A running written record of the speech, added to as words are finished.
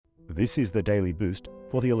This is the Daily Boost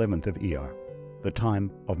for the 11th of Iyar, the time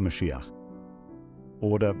of Mashiach.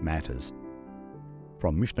 Order matters.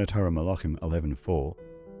 From Mishnah Torah Malachim 11:4,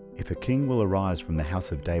 if a king will arise from the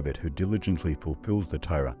house of David who diligently fulfills the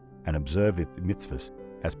Torah and observe its mitzvahs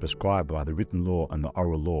as prescribed by the written law and the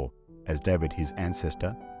oral law, as David his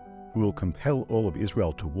ancestor, who will compel all of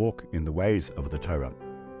Israel to walk in the ways of the Torah,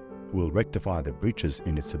 who will rectify the breaches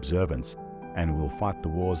in its observance, and will fight the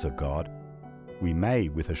wars of God, we may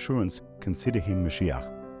with assurance consider him Mashiach.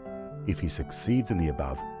 If he succeeds in the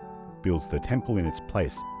above, builds the temple in its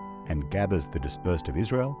place, and gathers the dispersed of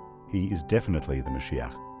Israel, he is definitely the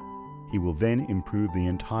Mashiach. He will then improve the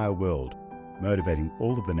entire world, motivating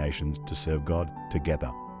all of the nations to serve God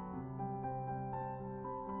together.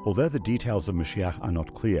 Although the details of Mashiach are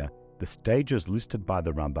not clear, the stages listed by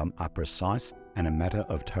the Rambam are precise and a matter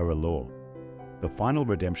of Torah law. The final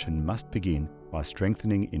redemption must begin by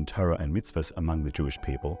strengthening in Torah and mitzvahs among the Jewish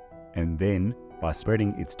people, and then by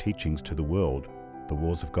spreading its teachings to the world, the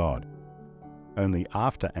wars of God. Only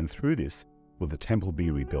after and through this will the temple be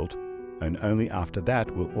rebuilt, and only after that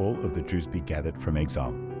will all of the Jews be gathered from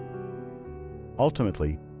exile.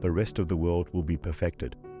 Ultimately, the rest of the world will be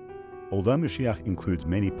perfected. Although Mashiach includes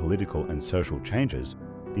many political and social changes,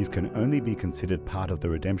 these can only be considered part of the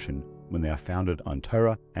redemption when they are founded on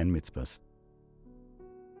Torah and mitzvahs.